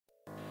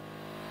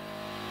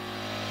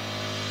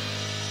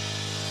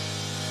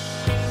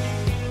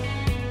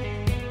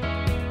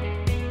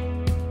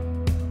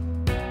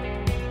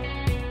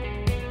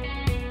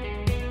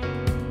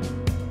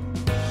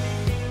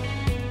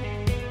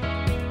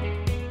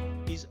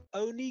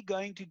only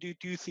going to do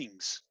two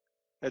things.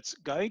 It's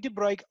going to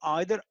break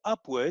either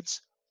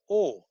upwards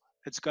or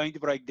it's going to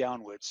break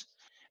downwards.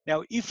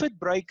 Now, if it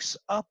breaks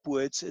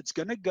upwards, it's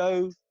going to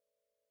go,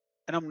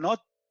 and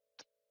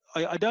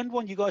I don't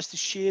want you guys to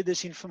share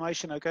this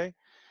information, okay?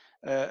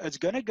 It's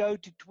going to go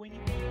to 20.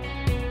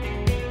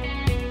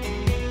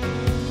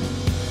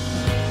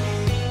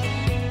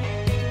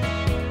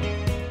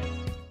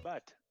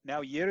 But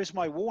now here is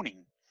my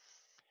warning.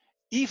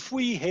 If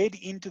we head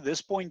into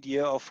this point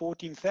here of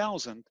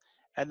 14,000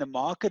 and the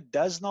market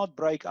does not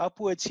break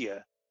upwards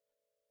here,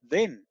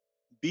 then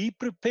be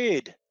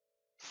prepared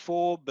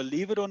for,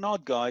 believe it or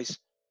not, guys,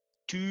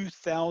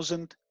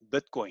 2,000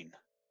 Bitcoin.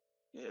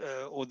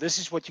 Or this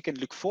is what you can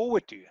look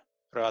forward to,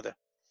 rather.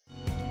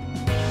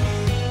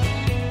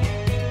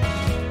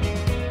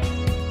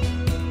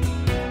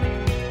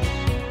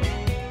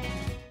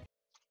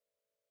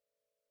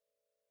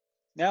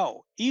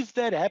 Now, if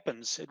that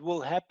happens, it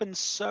will happen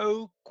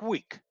so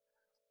quick.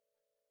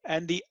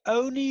 And the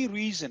only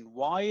reason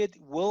why it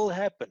will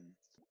happen,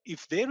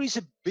 if there is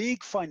a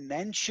big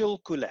financial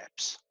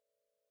collapse,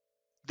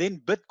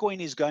 then Bitcoin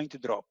is going to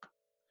drop.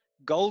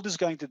 Gold is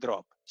going to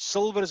drop.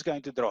 Silver is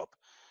going to drop.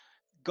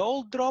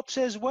 Gold drops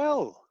as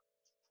well.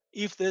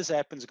 If this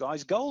happens,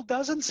 guys, gold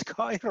doesn't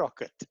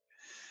skyrocket.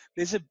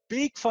 There's a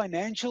big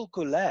financial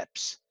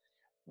collapse.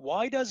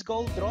 Why does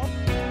gold drop?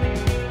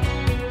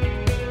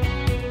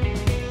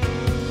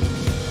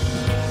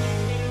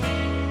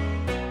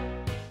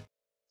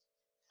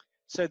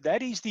 So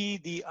that is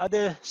the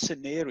other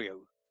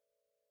scenario.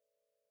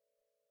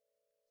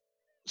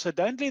 So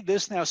don't let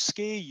this now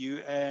scare you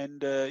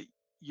and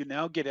you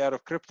now get out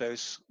of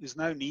cryptos. There's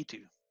no need to.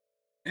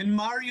 And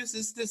Marius,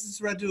 this is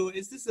Radu.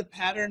 Is this a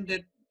pattern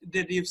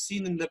that you've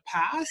seen in the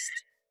past?